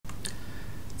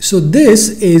So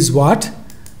this is what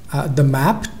the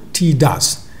map T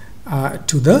does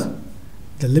to the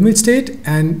limit state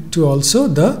and to also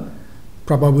the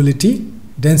probability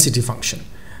density function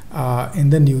in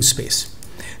the new space.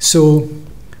 So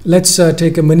let's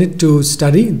take a minute to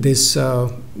study this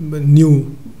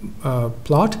new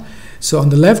plot. So on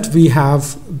the left we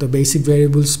have the basic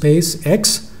variable space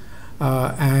x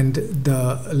and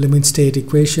the limit state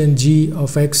equation g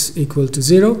of x equal to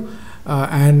 0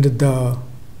 and the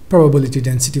probability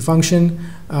density function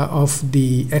of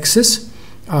the x's.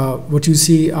 What you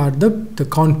see are the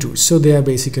contours, so they are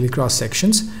basically cross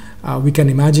sections. We can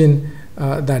imagine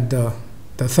that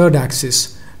the third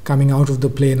axis coming out of the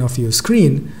plane of your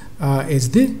screen is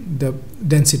the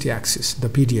density axis, the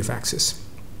PDF axis.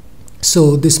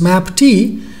 So this map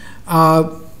T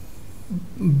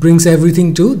brings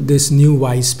everything to this new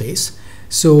y space.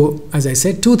 So as I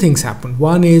said, two things happen.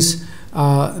 One is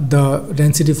the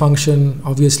density function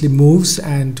obviously moves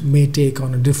and may take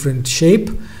on a different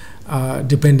shape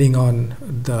depending on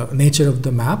the nature of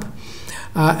the map,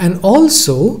 and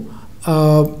also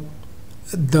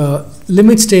the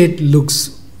limit state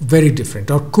looks very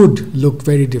different, or could look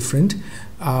very different.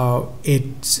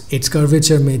 Its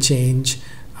curvature may change,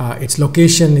 its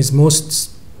location is most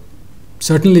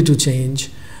certainly to change,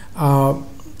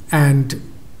 and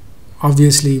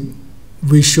obviously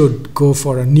we should go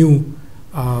for a new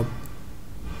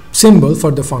symbol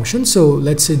for the function. So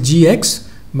let's say gx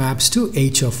maps to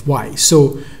h of y.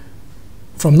 So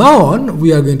from now on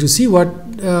we are going to see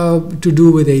what to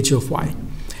do with h of y.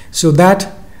 So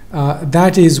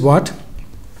that is what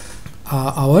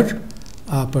our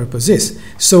purpose is.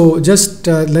 So just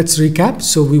let's recap.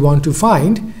 So we want to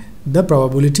find the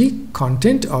probability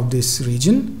content of this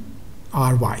region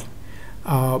Ry.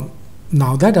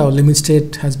 Now that our limit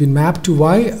state has been mapped to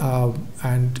y,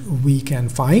 and we can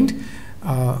find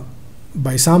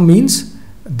by some means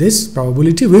this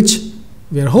probability, which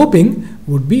we are hoping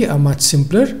would be a much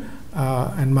simpler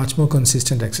and much more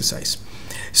consistent exercise.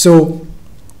 So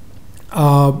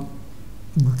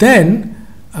then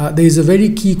there is a very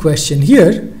key question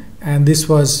here, and this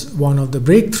was one of the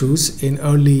breakthroughs in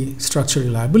early structural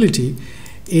reliability,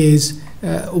 is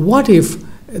what if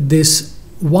this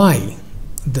y,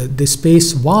 the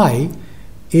space y,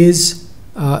 is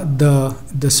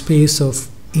the space of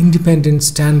independent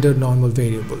standard normal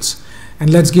variables? And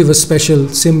let's give a special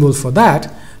symbol for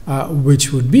that,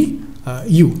 which would be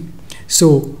u.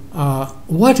 So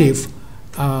what if,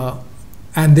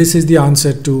 and this is the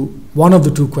answer to one of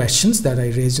the two questions that I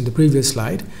raised in the previous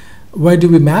slide, where do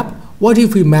we map? What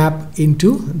if we map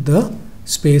into the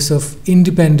space of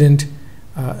independent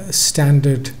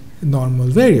standard normal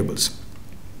variables?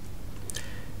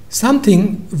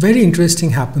 Something very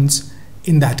interesting happens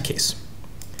in that case.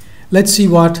 Let's see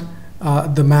what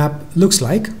the map looks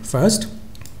like first.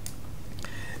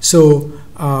 So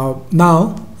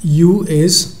now U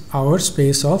is our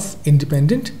space of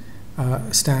independent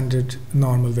standard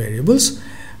normal variables,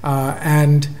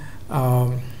 and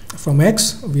from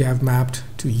X we have mapped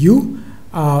to U.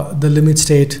 The limit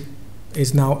state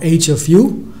is now H of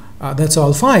U. That's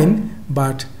all fine,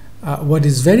 but what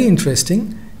is very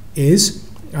interesting is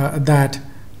that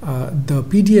the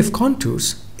PDF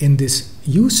contours in this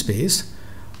U space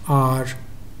are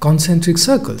concentric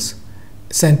circles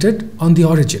centered on the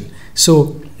origin.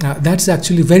 So that's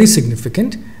actually very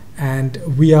significant, and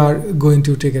we are going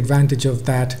to take advantage of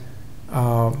that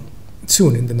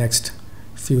soon in the next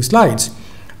few slides.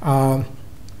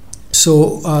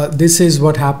 So this is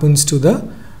what happens to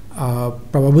the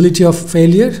probability of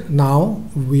failure. Now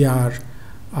we are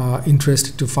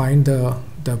interested to find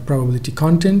the probability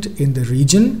content in the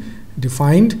region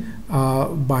defined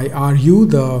by RU,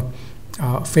 the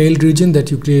failed region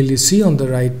that you clearly see on the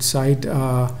right side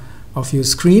of your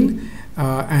screen,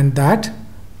 and that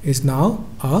is now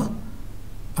a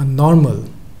normal,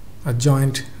 a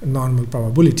joint normal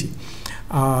probability.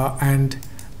 And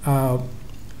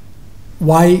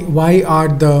why are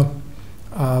the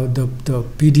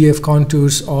PDF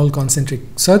contours all concentric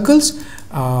circles?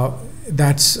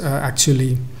 That's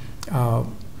actually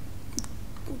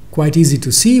quite easy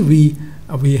to see. We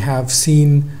have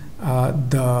seen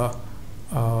the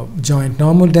joint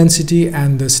normal density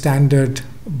and the standard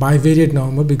bivariate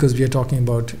normal, because we are talking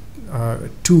about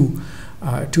two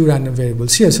random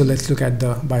variables here. So let's look at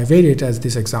the bivariate as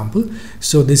this example.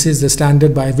 So this is the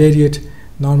standard bivariate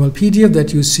normal PDF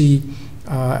that you see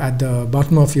at the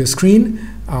bottom of your screen.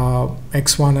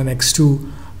 X1 and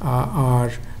X2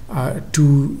 are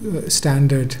two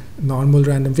standard normal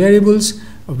random variables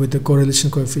with the correlation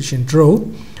coefficient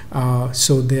rho.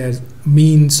 So their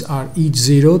means are each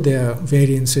 0, their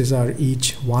variances are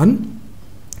each 1.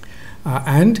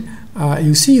 and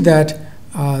you see that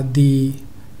the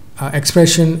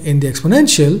expression in the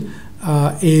exponential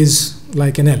is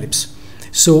like an ellipse.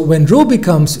 So when rho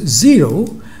becomes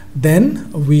 0,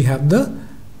 then we have the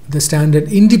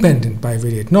standard independent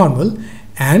bivariate normal,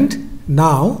 and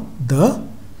now the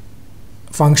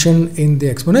function in the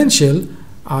exponential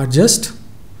are just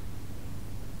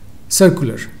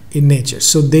circular in nature.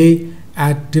 So they,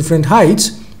 at different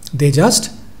heights, they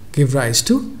just give rise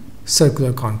to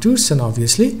circular contours, and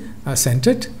obviously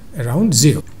centered around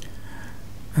 0.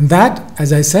 And that,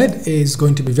 as I said, is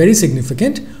going to be very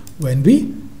significant when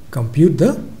we compute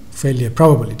the failure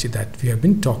probability that we have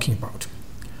been talking about.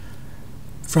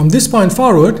 From this point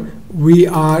forward, we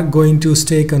are going to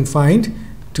stay confined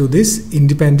to this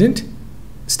independent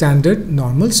standard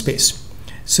normal space.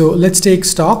 So let's take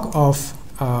stock of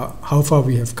how far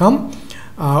we have come.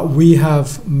 We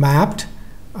have mapped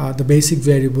the basic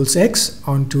variables x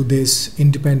onto this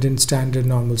independent standard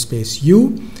normal space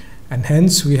U, and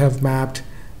hence we have mapped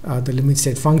the limit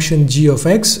state function g of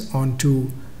x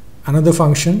onto another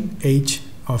function h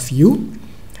of u,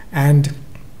 and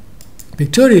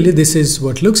pictorially this is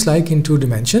what looks like in 2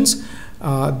 dimensions.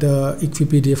 The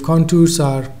equi-PDF contours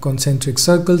are concentric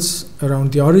circles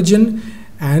around the origin,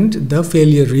 and the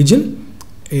failure region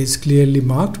is clearly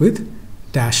marked with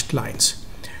dashed lines.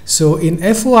 So in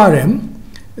FORM,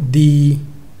 the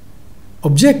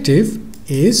objective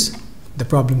is, the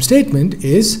problem statement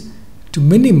is to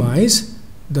minimize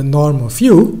the norm of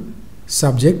u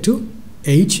subject to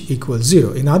h equals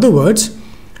 0. In other words,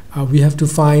 we have to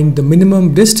find the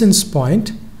minimum distance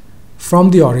point from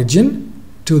the origin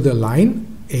to the line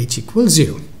h equals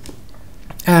 0.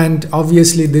 And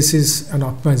obviously this is an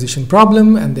optimization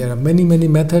problem, and there are many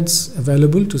methods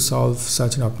available to solve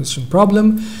such an optimization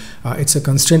problem. It's a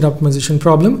constraint optimization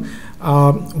problem.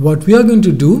 What we are going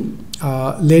to do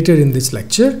later in this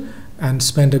lecture, and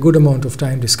spend a good amount of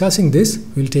time discussing this,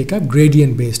 we'll take up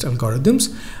gradient based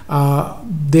algorithms.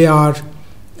 They are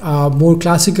more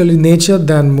classical in nature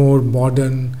than more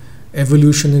modern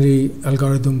evolutionary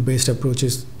algorithm based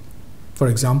approaches, for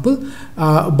example,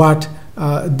 but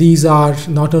these are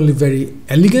not only very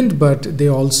elegant, but they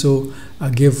also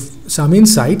give some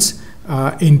insights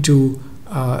into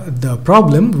the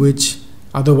problem which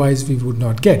otherwise we would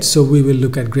not get. So we will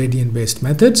look at gradient based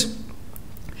methods,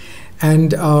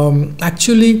 and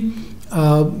actually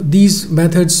these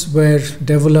methods were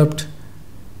developed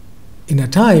in a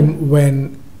time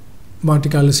when Monte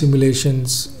Carlo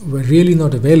simulations were really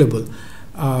not available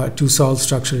to solve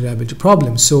structural reliability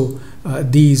problems. So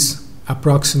these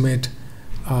approximate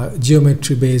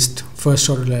geometry based first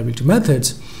order reliability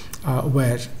methods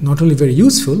were not only very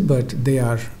useful, but they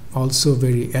are also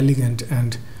very elegant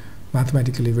and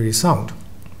mathematically very sound.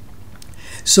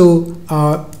 So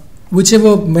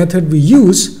whichever method we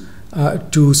use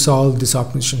to solve this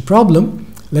optimization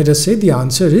problem, let us say the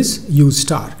answer is u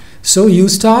star. So u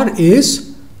star is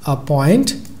a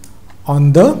point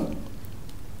on the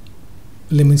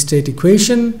limit state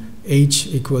equation h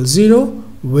equals 0,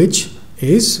 which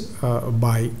is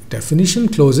by definition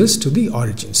closest to the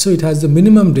origin. So it has the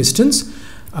minimum distance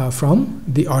from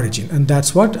the origin, and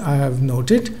that's what I have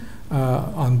noted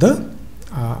on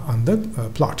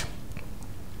the plot.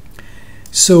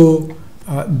 So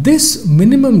this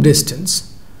minimum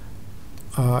distance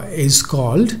is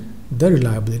called the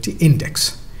reliability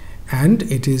index, and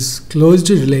it is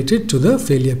closely related to the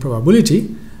failure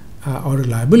probability or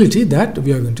reliability that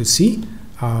we are going to see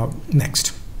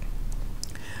next.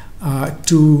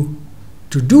 To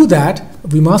do that,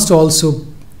 we must also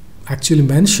actually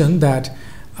mention that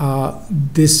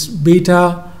this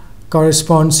beta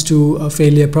corresponds to a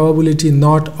failure probability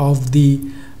not of the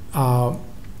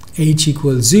h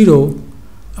equals 0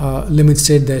 limit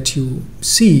state that you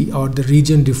see, or the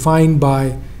region defined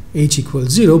by h equals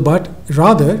 0, but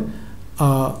rather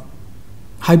a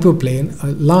hyperplane, a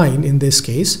line in this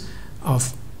case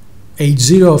of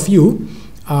h0 of u,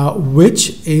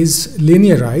 which is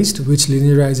linearized, which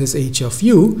linearizes h of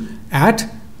u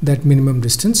at that minimum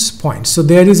distance point. So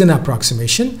there is an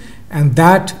approximation, and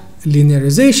that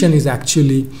linearization is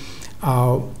actually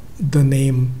the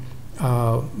name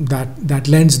that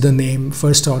lends the name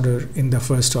first order in the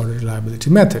first order reliability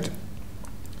method.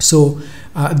 So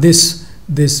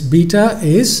this beta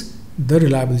is the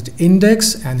reliability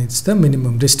index, and it's the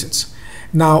minimum distance.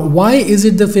 Now, why is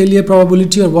it the failure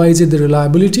probability, or why is it the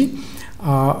reliability?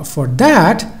 For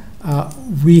that,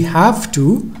 we have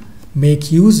to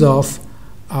make use of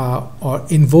or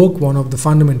invoke one of the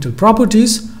fundamental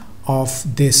properties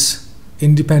of this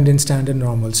independent standard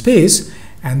normal space,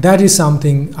 and that is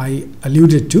something I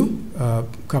alluded to a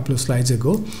couple of slides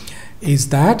ago, is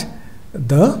that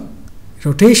the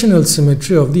rotational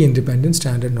symmetry of the independent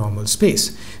standard normal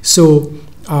space. So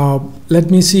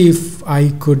let me see if I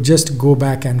could just go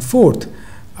back and forth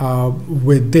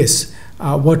with this.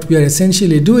 What we are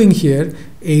essentially doing here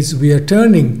is we are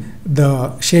turning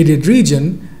the shaded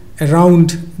region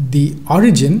around the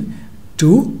origin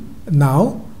to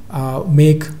now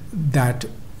make that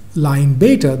line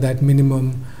beta, that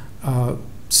minimum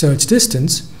search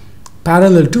distance,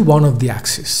 parallel to one of the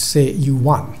axes, say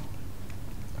u1.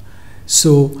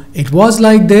 So it was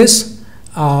like this,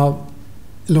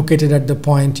 located at the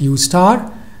point u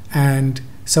star, and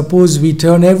suppose we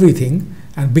turn everything,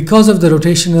 and because of the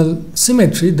rotational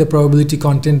symmetry the probability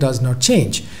content does not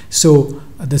change. So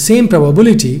the same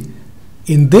probability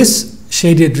in this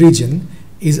shaded region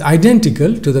is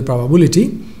identical to the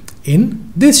probability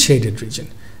in this shaded region.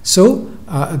 So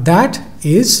that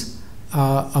is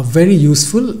a very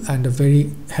useful and a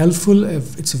very helpful,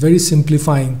 it's a very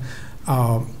simplifying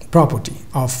property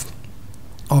of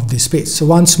this space. So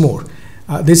once more,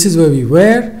 this is where we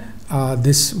were.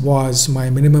 This was my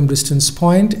minimum distance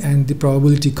point, and the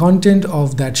probability content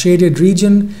of that shaded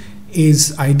region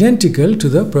is identical to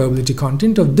the probability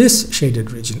content of this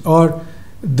shaded region, or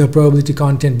the probability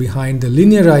content behind the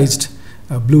linearized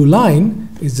blue line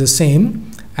is the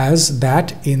same as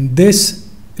that in this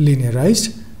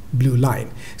linearized blue line.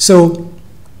 So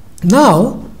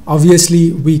now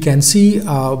obviously we can see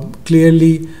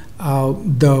clearly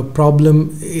the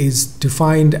problem is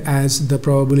defined as the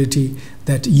probability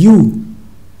that u1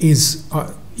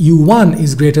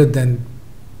 is greater than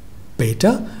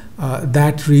beta.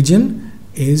 That region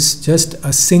is just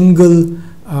a single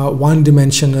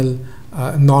one-dimensional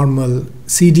normal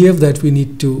CDF that we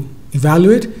need to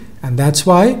evaluate, and that's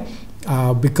why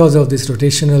because of this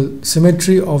rotational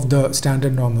symmetry of the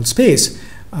standard normal space,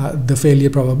 the failure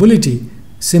probability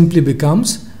simply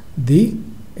becomes the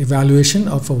evaluation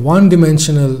of a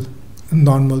one-dimensional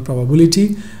normal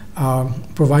probability,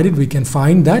 provided we can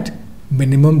find that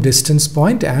minimum distance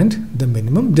point and the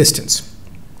minimum distance.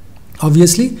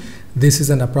 Obviously this is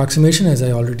an approximation, as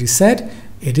I already said.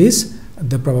 It is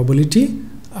the probability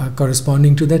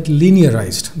corresponding to that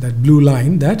linearized, that blue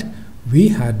line that we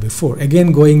had before.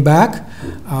 Again, going back,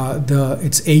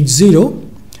 it's H0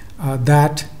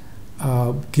 that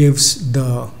gives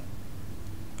the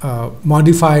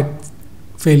modified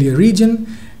failure region,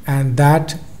 and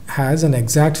that has an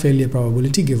exact failure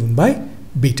probability given by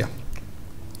beta.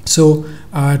 So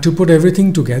to put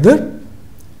everything together,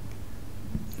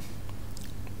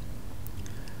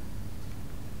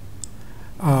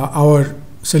 our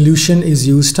solution is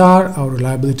u star, our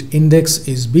reliability index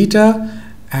is beta,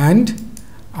 and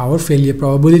our failure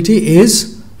probability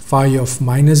is phi of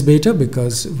minus beta,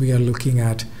 because we are looking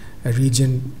at a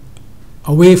region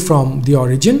away from the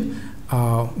origin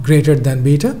greater than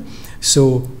beta.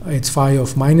 So it's phi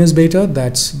of minus beta,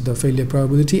 that's the failure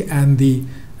probability, and the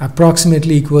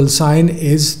approximately equal sign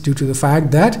is due to the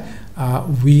fact that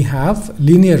we have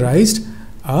linearized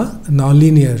a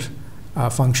nonlinear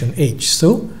function h.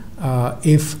 So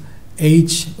if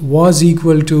h was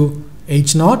equal to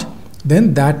h naught,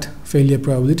 then that failure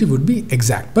probability would be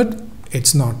exact, but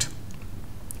it's not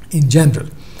in general.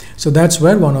 So that's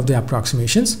where one of the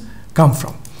approximations come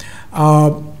from.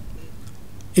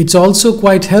 It's also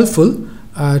quite helpful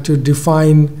to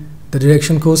define the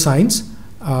direction cosines,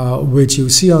 which you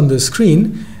see on the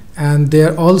screen, and they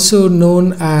are also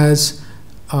known as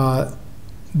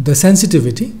the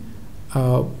sensitivity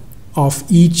of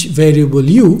each variable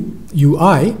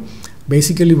ui.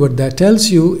 Basically what that tells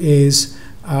you is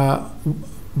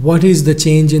what is the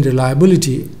change in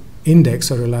reliability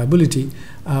index or reliability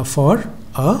for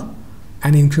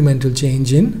an incremental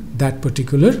change in that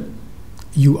particular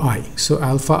ui. So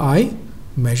alpha I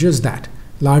measures that.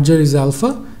 Larger is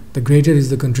alpha, the greater is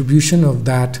the contribution of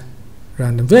that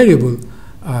random variable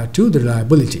to the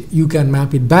reliability. You can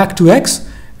map it back to x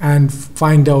and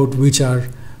find out which are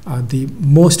the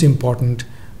most important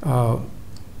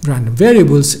random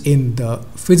variables in the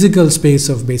physical space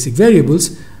of basic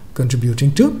variables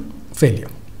contributing to failure.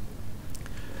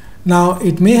 Now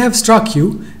it may have struck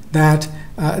you that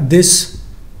this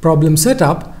problem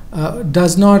setup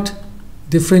does not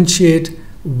differentiate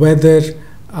whether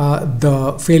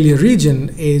the failure region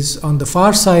is on the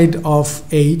far side of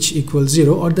h equals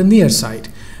 0 or the near side.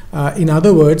 In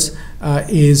other words,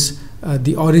 is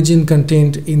the origin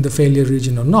contained in the failure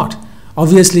region or not.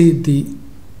 Obviously the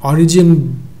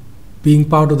origin being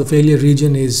part of the failure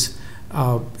region is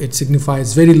it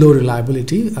signifies very low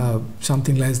reliability,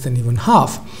 something less than even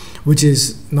half, which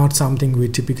is not something we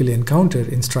typically encounter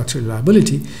in structural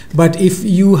reliability. But if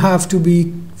you have to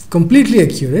be completely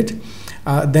accurate,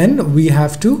 then we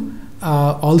have to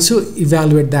also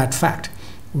evaluate that fact,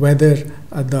 whether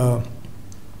the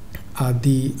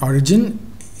origin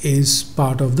is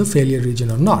part of the failure region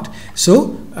or not.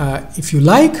 So if you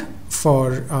like, for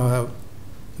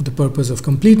the purpose of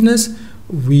completeness,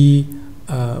 we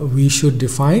should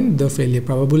define the failure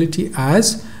probability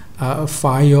as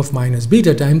phi of minus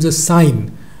beta times the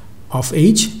sign of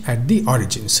h at the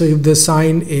origin. So if the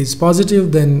sign is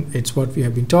positive, then it's what we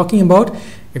have been talking about.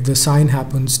 If the sign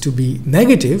happens to be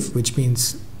negative, which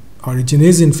means origin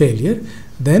is in failure,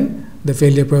 then the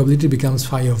failure probability becomes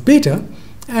phi of beta,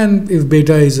 and if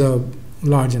beta is a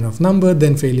large enough number,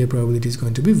 then failure probability is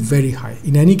going to be very high.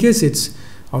 In any case, it's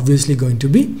obviously going to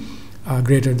be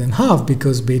greater than half,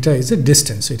 because beta is a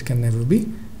distance, so it can never be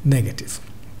negative.